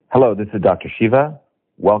Hello, this is Dr. Shiva.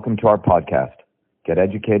 Welcome to our podcast, Get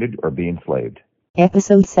Educated or Be Enslaved.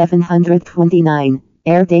 Episode 729,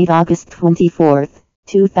 air date August 24th,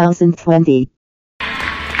 2020.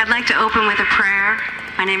 I'd like to open with a prayer.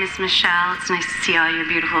 My name is Michelle. It's nice to see all your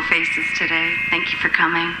beautiful faces today. Thank you for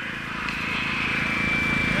coming.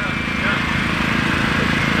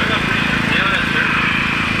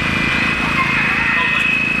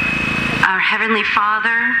 Our Heavenly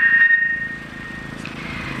Father,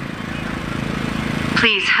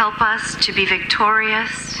 please help us to be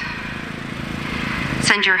victorious.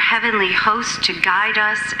 Send your heavenly host to guide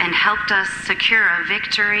us and help us secure a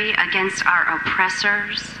victory against our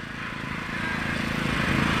oppressors.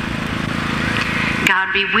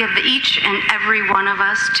 God, be with each and every one of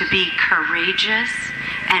us to be courageous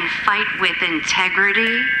and fight with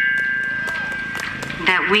integrity,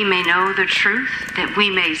 that we may know the truth, that we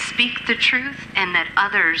may speak the truth, and that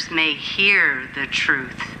others may hear the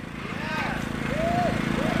truth.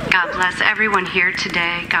 God bless everyone here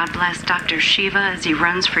today. God bless Dr. Shiva as he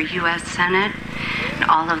runs for U.S. Senate, and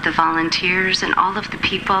all of the volunteers and all of the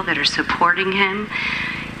people that are supporting him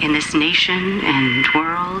in this nation and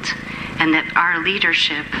world, and that our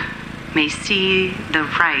leadership may see the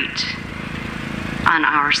right on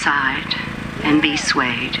our side and be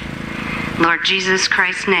swayed. Lord Jesus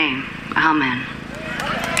Christ's name, amen.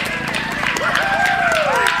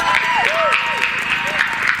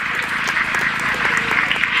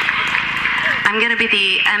 I'm going to be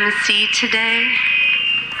the MC today.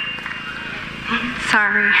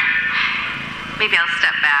 Sorry. Maybe I'll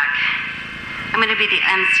step back. I'm going to be the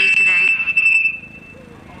MC today.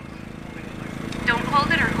 Don't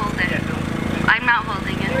hold it or hold it? I'm not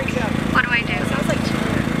holding it. What do I do?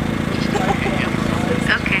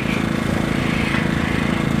 Okay.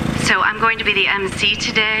 So I'm going to be the MC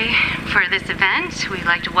today for this event. We'd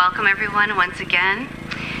like to welcome everyone once again.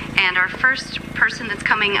 And our first person that's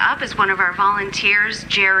coming up is one of our volunteers,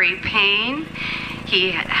 Jerry Payne.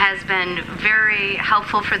 He has been very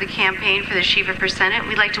helpful for the campaign for the Shiva for Senate.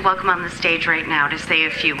 We'd like to welcome him on the stage right now to say a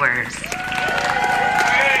few words.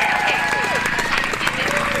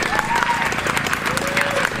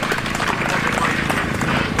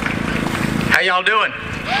 How y'all doing?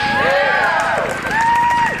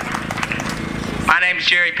 My name is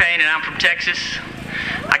Jerry Payne and I'm from Texas.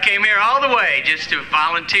 I came here all the way just to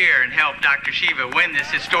volunteer and help Dr. Shiva win this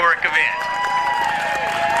historic event.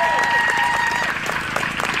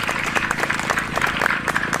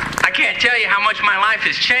 I can't tell you how much my life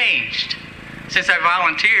has changed since I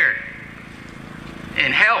volunteered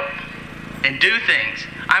and help and do things.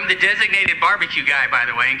 I'm the designated barbecue guy, by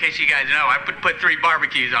the way, in case you guys know. I put 3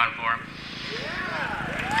 barbecues on for him.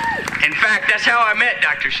 In fact, that's how I met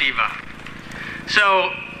Dr. Shiva.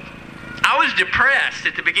 So, I was depressed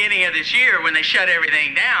at the beginning of this year when they shut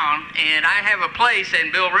everything down, and I have a place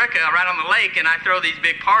in Billerica right on the lake, and I throw these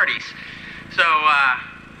big parties. So,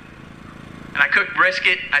 and I cook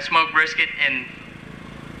brisket, I smoke brisket, and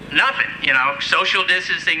nothing, social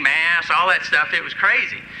distancing, masks, all that stuff. It was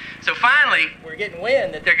crazy. So finally, we're getting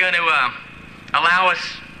wind that they're going to allow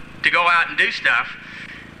us to go out and do stuff.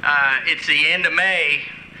 It's the end of May.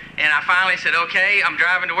 And I finally said, okay, I'm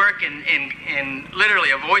driving to work, and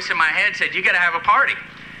literally a voice in my head said, you got to have a party.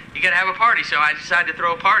 You got to have a party. So I decided to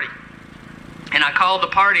throw a party. And I called the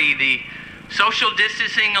party the Social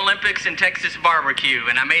Distancing Olympics in Texas Barbecue.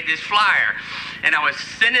 And I made this flyer. And I was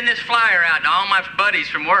sending this flyer out to all my buddies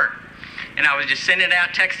from work. And I was just sending it out,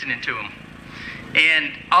 texting it to them.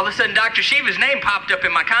 And all of a sudden, Dr. Shiva's name popped up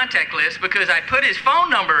in my contact list because I put his phone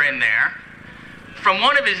number in there from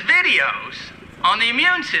one of his videos on the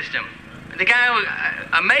immune system. The guy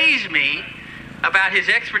amazed me about his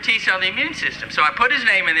expertise on the immune system. So I put his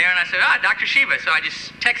name in there and I said, Dr. Shiva. So I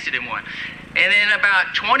just texted him one. And then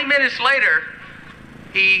about 20 minutes later,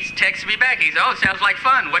 he texted me back. He said, it sounds like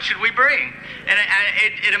fun. What should we bring? And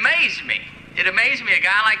it amazed me. It amazed me a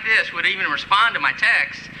guy like this would even respond to my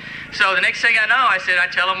text. So the next thing I know, I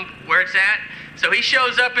tell him where it's at. So he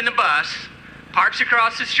shows up in the bus, parks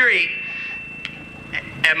across the street,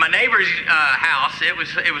 at my neighbor's house. It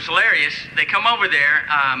was hilarious. They come over there.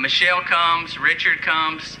 Michelle comes, Richard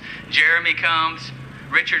comes, Jeremy comes,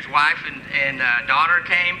 Richard's wife and daughter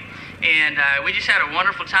came, and we just had a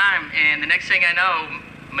wonderful time. And the next thing I know,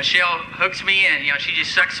 Michelle hooks me in. She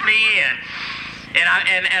just sucks me in, and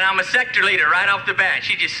I'm a sector leader right off the bat.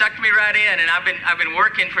 She just sucked me right in, and I've been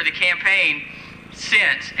working for the campaign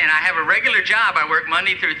since, and I have a regular job. I work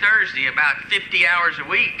Monday through Thursday, about 50 hours a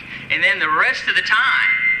week, and then the rest of the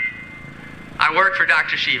time I work for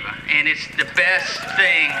Dr. Shiva, and it's the best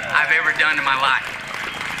thing I've ever done in my life.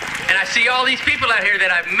 And I see all these people out here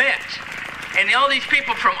that I've met and all these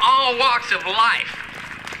people from all walks of life,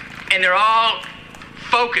 and they're all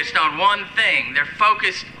focused on one thing. They're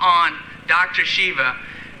focused on Dr. Shiva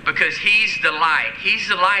because he's the light. He's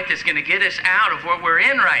the light that's going to get us out of what we're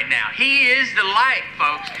in right now. He is the light,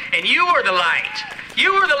 folks, and you are the light.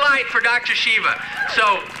 You are the light for Dr. Shiva.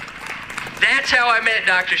 So that's how I met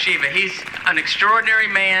Dr. Shiva. He's an extraordinary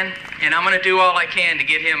man, and I'm going to do all I can to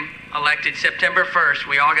get him elected September 1st.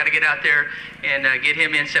 We all got to get out there and get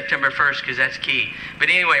him in September 1st because that's key. But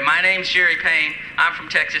anyway, my name's Jerry Payne. I'm from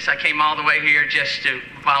Texas. I came all the way here just to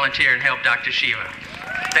volunteer and help Dr. Shiva.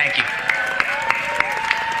 Thank you.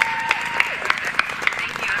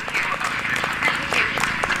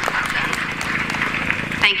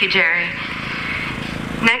 Thank you, Jerry.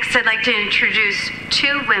 Next, I'd like to introduce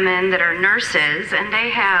two women that are nurses, and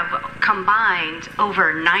they have combined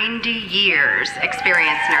over 90 years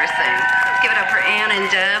experience nursing. Let's give it up for Ann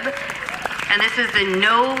and Deb. And this is the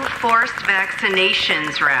No Forced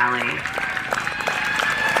Vaccinations Rally.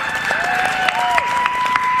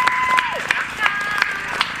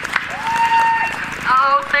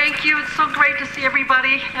 Oh, thank you. It's so great to see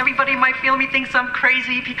everybody. Everybody in my family thinks I'm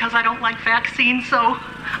crazy because I don't like vaccines, so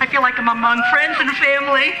I feel like I'm among friends and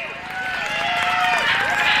family.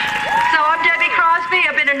 So I'm Debbie Crosby.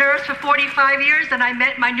 I've been a nurse for 45 years, and I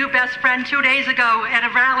met my new best friend 2 days ago at a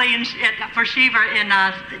rally for Shiva in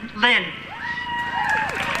Lynn.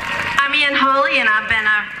 I'm Ian Holy, and I've been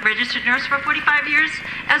a registered nurse for 45 years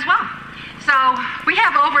as well. So we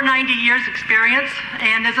have over 90 years experience,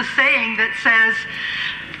 and there's a saying that says,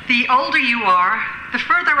 the older you are, the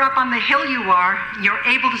further up on the hill you are, you're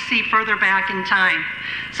able to see further back in time.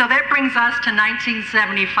 So that brings us to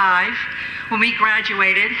 1975, when we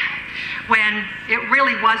graduated, when it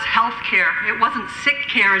really was health care. It wasn't sick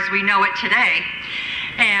care as we know it today.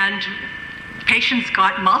 And patients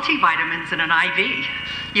got multivitamins in an IV.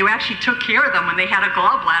 You actually took care of them when they had a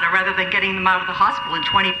gallbladder rather than getting them out of the hospital in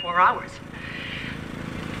 24 hours.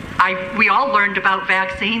 We all learned about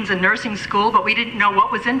vaccines in nursing school, but we didn't know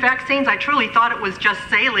what was in vaccines. I truly thought it was just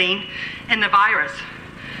saline and the virus.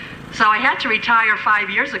 So I had to retire 5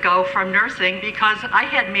 years ago from nursing because I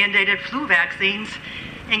had mandated flu vaccines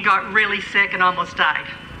and got really sick and almost died.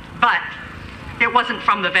 But it wasn't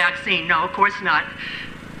from the vaccine, no, of course not.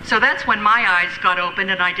 So that's when my eyes got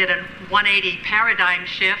opened and I did a 180 paradigm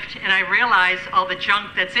shift, and I realized all the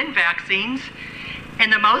junk that's in vaccines.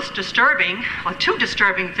 And the most disturbing, or two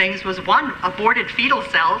disturbing things, was one, aborted fetal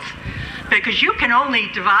cells, because you can only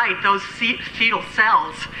divide those fetal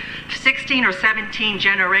cells 16 or 17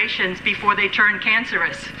 generations before they turn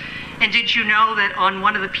cancerous. And did you know that on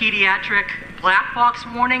one of the pediatric black box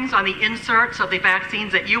warnings on the inserts of the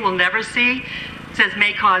vaccines that you will never see, it says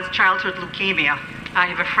may cause childhood leukemia. I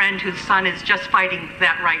have a friend whose son is just fighting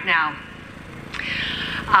that right now.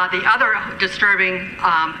 The other disturbing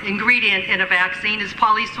ingredient in a vaccine is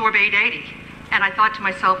polysorbate 80. And I thought to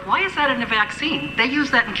myself, why is that in a vaccine? They use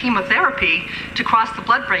that in chemotherapy to cross the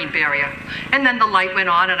blood-brain barrier. And then the light went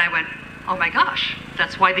on and I went, oh my gosh,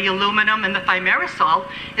 that's why the aluminum and the thimerosal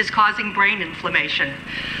is causing brain inflammation.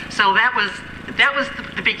 So that was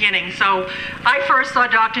the beginning. So I first saw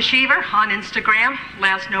Dr. Shiva on Instagram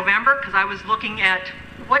last November because I was looking at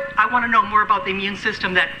I want to know more about the immune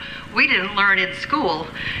system that we didn't learn in school,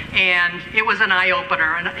 and it was an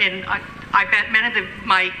eye-opener. And I bet many of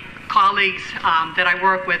my colleagues that I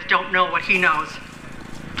work with don't know what he knows.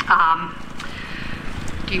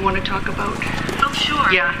 Do you want to talk about? Oh, sure.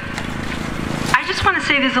 Yeah. I just want to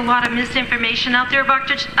say there's a lot of misinformation out there about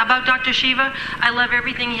Dr. Shiva. I love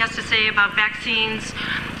everything he has to say about vaccines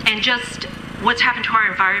and just what's happened to our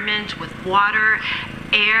environment with water,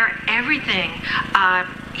 air, everything.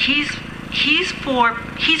 He's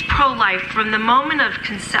pro-life from the moment of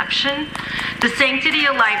conception, the sanctity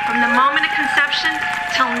of life from the moment of conception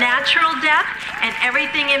till natural death and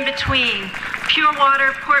everything in between. Pure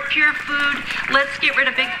water, pure food. Let's get rid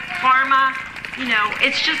of big pharma. You know,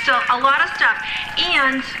 it's just a lot of stuff.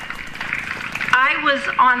 And I was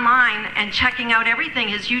online and checking out everything.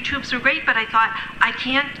 His YouTubes were great, but I thought, I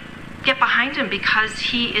can't get behind him because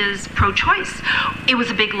he is pro-choice. It was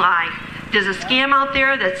a big lie. There's a scam out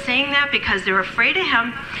there that's saying that because they're afraid of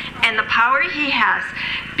him and the power he has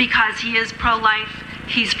because he is pro-life,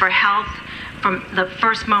 he's for health from the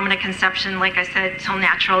first moment of conception, like I said, till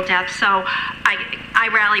natural death. So I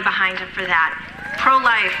rally behind him for that.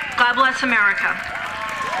 Pro-life. God bless America.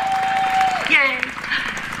 Yay.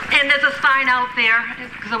 And there's a sign out there,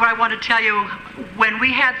 because what I want to tell you, when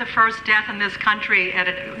we had the first death in this country at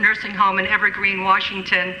a nursing home in Evergreen,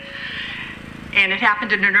 Washington, and it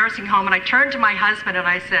happened in a nursing home, and I turned to my husband and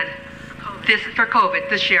I said, for COVID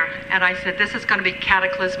this year, and I said this is going to be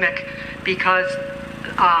cataclysmic because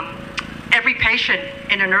every patient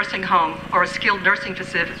in a nursing home or a skilled nursing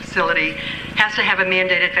facility has to have a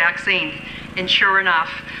mandated vaccine. And sure enough,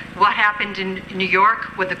 what happened in New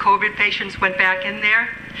York when the COVID patients went back in there?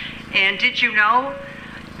 And did you know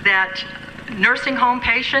that nursing home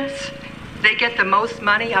patients, they get the most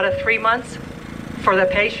money out of 3 months for the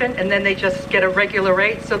patient, and then they just get a regular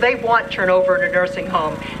rate? So they want turnover in a nursing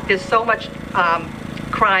home. There's so much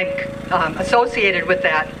crime associated with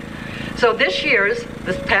that. So this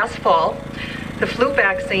past fall, the flu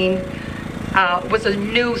vaccine was a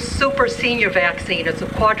new super senior vaccine. It's a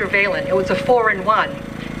quadrivalent. It was a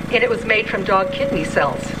 4-in-1, and it was made from dog kidney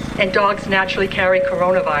cells. And dogs naturally carry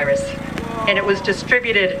coronavirus, and it was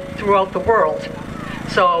distributed throughout the world.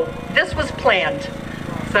 So this was planned.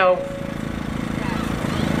 So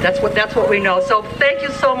that's what we know. So thank you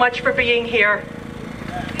so much for being here.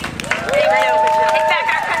 Take back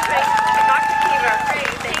our country. Dr. Keever, great.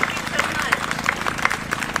 Thank you so much.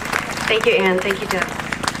 Thank you, Anne. Thank you, Deb.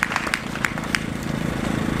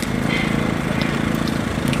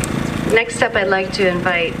 Next up, I'd like to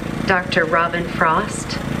invite Dr. Robin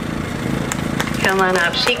Frost. Come on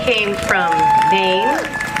up. She came from Maine.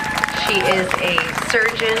 She is a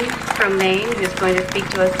surgeon from Maine who's going to speak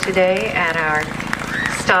to us today at our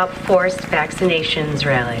Stop Forced Vaccinations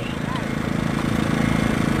rally.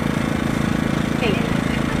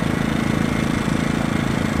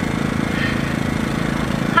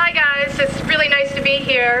 Hi guys, it's really nice to be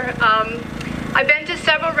here. I've been to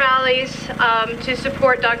several rallies to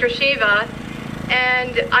support Dr. Shiva,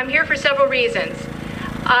 and I'm here for several reasons.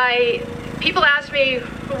 People ask me,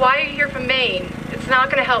 why are you here from Maine? It's not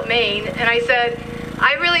going to help Maine. And I said,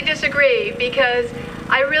 I really disagree, because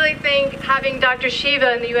I really think having Dr.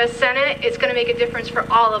 Shiva in the U.S. Senate is going to make a difference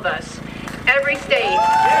for all of us. Every state,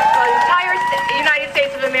 the entire United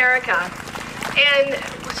States of America. And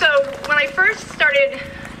so when I first started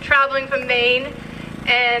traveling from Maine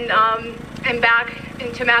and back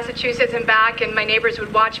into Massachusetts and back, and my neighbors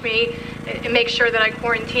would watch me and make sure that I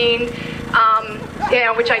quarantined,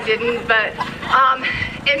 which I didn't, but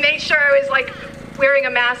and made sure I was like wearing a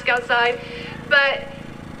mask outside. But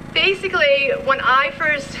basically, when I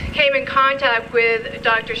first came in contact with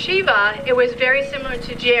Dr. Shiva, it was very similar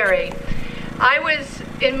to Jerry. I was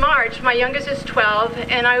in March. My youngest is 12,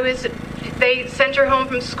 and they sent her home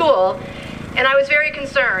from school. And I was very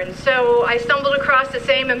concerned. So I stumbled across the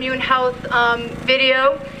same immune health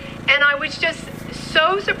video, and I was just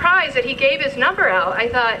so surprised that he gave his number out. I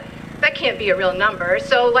thought, that can't be a real number.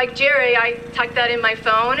 So like Jerry, I tucked that in my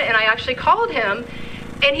phone, and I actually called him,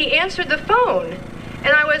 and he answered the phone. And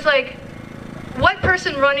I was like, what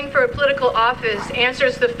person running for a political office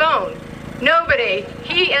answers the phone? Nobody.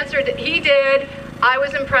 He answered, he did. I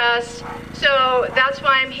was impressed. So that's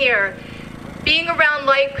why I'm here. Being around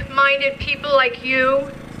like-minded people like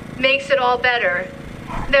you makes it all better.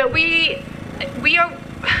 That we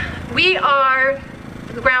are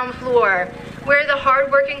the ground floor. We're the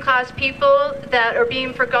hard-working class people that are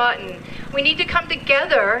being forgotten. We need to come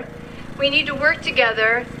together. We need to work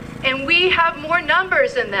together, and we have more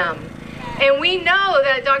numbers than them. And we know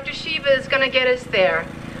that Dr. Shiva is going to get us there.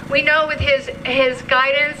 We know with his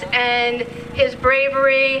guidance and his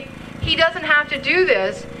bravery, he doesn't have to do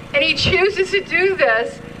this. And he chooses to do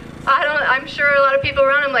this. I'm sure a lot of people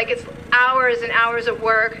around him, like, it's hours and hours of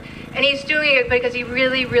work. And he's doing it because he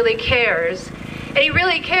really, really cares. And he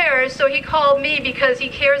really cares, so he called me because he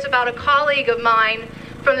cares about a colleague of mine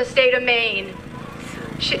from the state of Maine.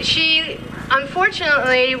 She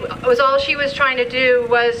unfortunately, all she was trying to do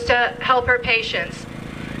was to help her patients.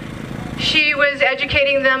 She was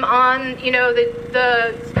educating them on,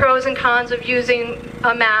 the pros and cons of using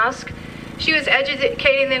a mask. She was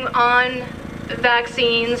educating them on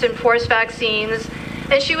vaccines and forced vaccines,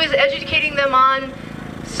 and she was educating them on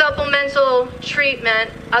supplemental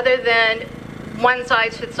treatment other than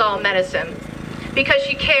one-size-fits-all medicine. Because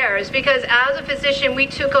she cares, because as a physician, we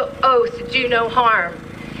took an oath to do no harm.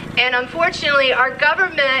 And unfortunately, our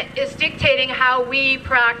government is dictating how we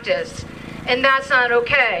practice, and that's not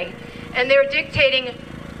okay. And they're dictating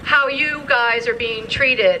how you guys are being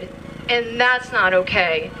treated, and that's not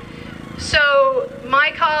okay. So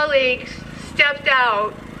my colleague stepped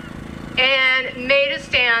out and made a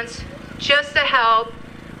stance just to help,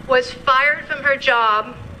 was fired from her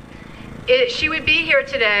job. She would be here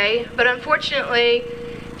today, but unfortunately,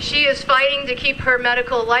 she is fighting to keep her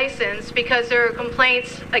medical license because there are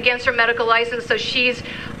complaints against her medical license, so she's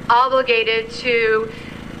obligated to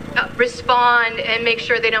respond and make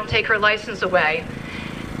sure they don't take her license away.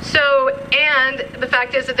 So, and the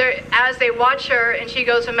fact is that as they watch her and she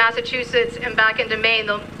goes from Massachusetts and back into Maine,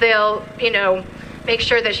 they'll make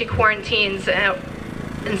sure that she quarantines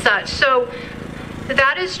and such. So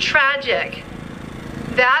that is tragic.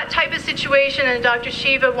 That type of situation that Dr.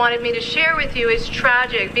 Shiva wanted me to share with you is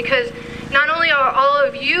tragic, because not only are all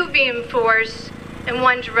of you being forced in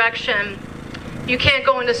one direction, you can't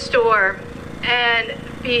go in the store and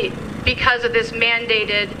because of this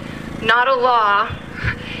mandated, not a law,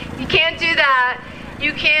 you can't do that.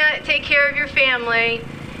 You can't take care of your family.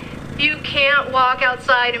 You can't walk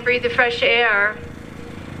outside and breathe the fresh air.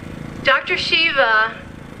 Dr. Shiva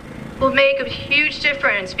will make a huge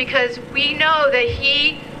difference, because we know that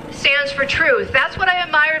he stands for truth. That's what I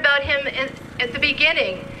admire about him at the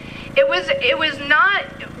beginning. It was not,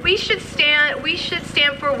 we should stand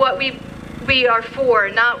for what we are for,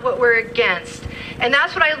 not what we're against. And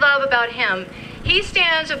that's what I love about him. He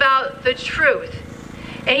stands about the truth.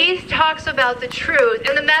 And he talks about the truth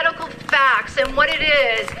and the medical facts and what it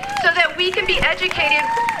is, so that we can be educated,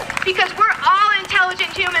 because we're all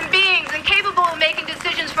intelligent human beings and capable of making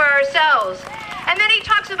decisions for ourselves. And then he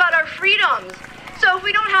talks about our freedoms. So if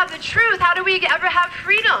we don't have the truth, how do we ever have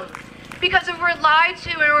freedom? Because if we're lied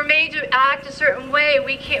to and we're made to act a certain way,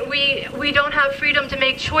 we don't have freedom to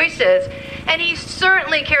make choices. And he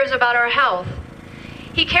certainly cares about our health.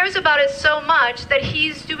 He cares about it so much that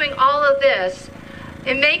he's doing all of this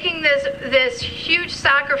and making this huge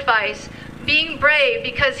sacrifice, being brave,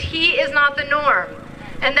 because he is not the norm.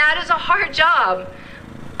 And that is a hard job.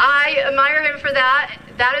 I admire him for that.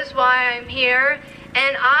 That is why I'm here.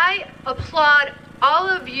 And I applaud all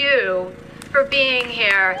of you for being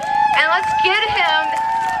here. And let's go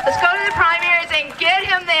to the primaries and get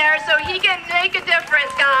him there so he can make a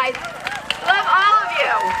difference, guys. Love all of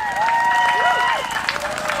you.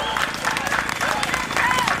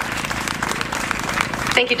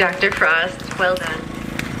 Thank you, Dr. Frost. Well done.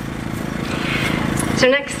 So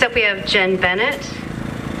next up we have Jen Bennett.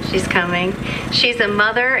 She's coming. She's a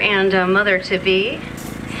mother and a mother-to-be,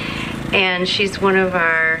 and she's one of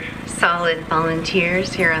our solid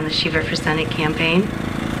volunteers here on the Shiva for Senate campaign.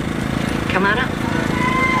 Come on up.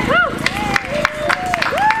 Woo!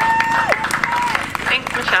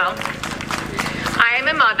 Thanks, Michelle. I am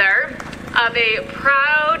a mother of a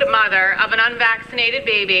proud mother of an unvaccinated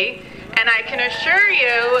baby, and I can assure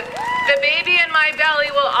you the baby in my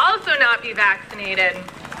belly will also not be vaccinated.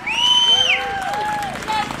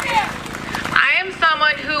 I am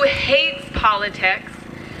someone who hates politics,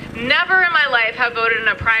 never in my life have voted in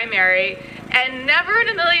a primary, and never in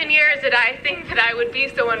a million years did I think that I would be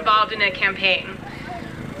so involved in a campaign.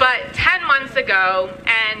 But 10 months ago,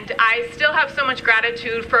 and I still have so much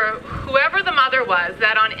gratitude for whoever the mother was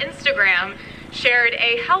that on Instagram shared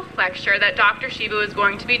a health lecture that Dr. Shiva was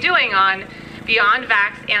going to be doing on Beyond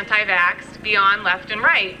Vax, Anti-Vax, Beyond Left and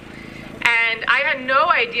Right. And I had no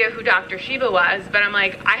idea who Dr. Shiva was, but I'm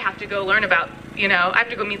like, I have to go learn about, I have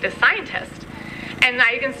to go meet this scientist. And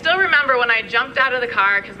I can still remember when I jumped out of the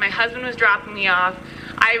car because my husband was dropping me off,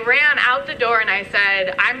 I ran out the door and I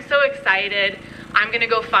said, I'm so excited, I'm going to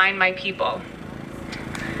go find my people.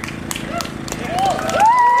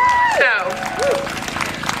 So,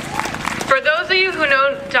 for those of you who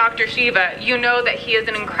know Dr. Shiva, you know that he is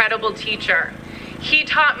an incredible teacher. He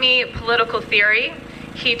taught me political theory,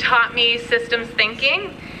 he taught me systems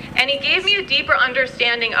thinking, and he gave me a deeper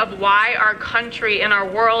understanding of why our country and our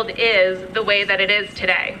world is the way that it is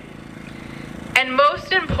today. And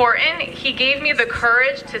most important, he gave me the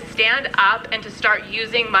courage to stand up and to start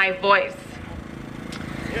using my voice.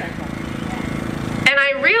 And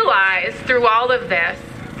I realized through all of this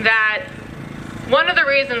that one of the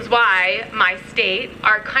reasons why my state,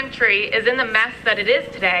 our country, is in the mess that it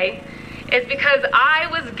is today is because I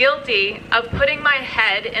was guilty of putting my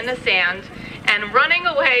head in the sand and running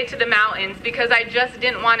away to the mountains because I just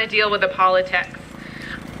didn't want to deal with the politics.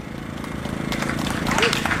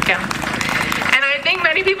 Yeah. And I think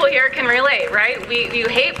many people here can relate, right? You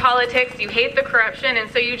hate politics, you hate the corruption, and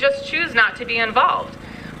so you just choose not to be involved.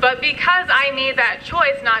 But because I made that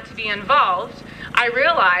choice not to be involved, I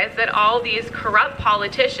realized that all these corrupt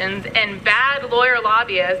politicians and bad lawyer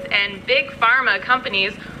lobbyists and big pharma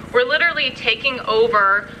companies were literally taking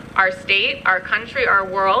over our state, our country, our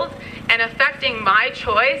world, and affecting my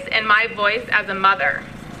choice and my voice as a mother.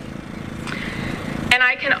 And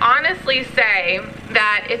I can honestly say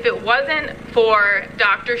that if it wasn't for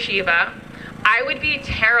Dr. Shiva, I would be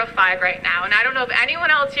terrified right now. And I don't know if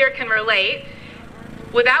anyone else here can relate.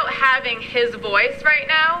 Without having his voice right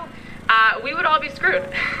now, we would all be screwed.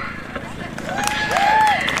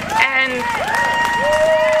 And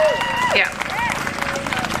yeah.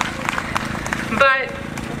 But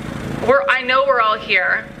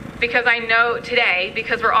here because I know today,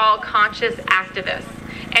 because we're all conscious activists,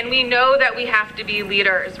 and we know that we have to be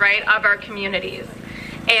leaders, right, of our communities.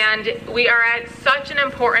 And we are at such an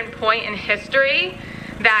important point in history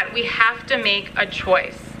that we have to make a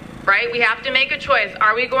choice, right? We have to make a choice.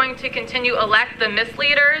 Are we going to continue to elect the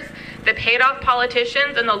misleaders, the paid-off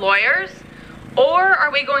politicians, and the lawyers? Or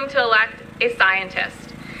are we going to elect a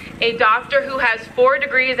scientist, a doctor who has 4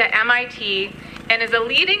 degrees at MIT and is a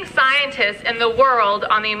leading scientist in the world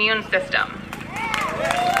on the immune system?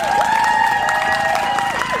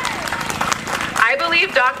 I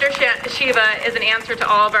believe Dr. Shiva is an answer to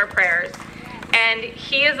all of our prayers, and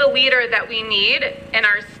he is a leader that we need in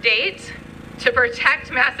our state to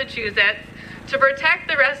protect Massachusetts, to protect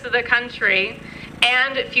the rest of the country,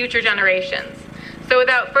 and future generations. So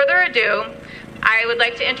without further ado, I would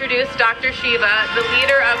like to introduce Dr. Shiva, the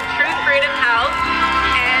leader of Truth, Freedom, Health,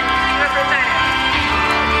 and Shiva for Senate.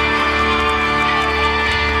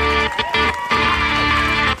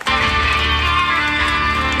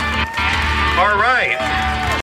 All right.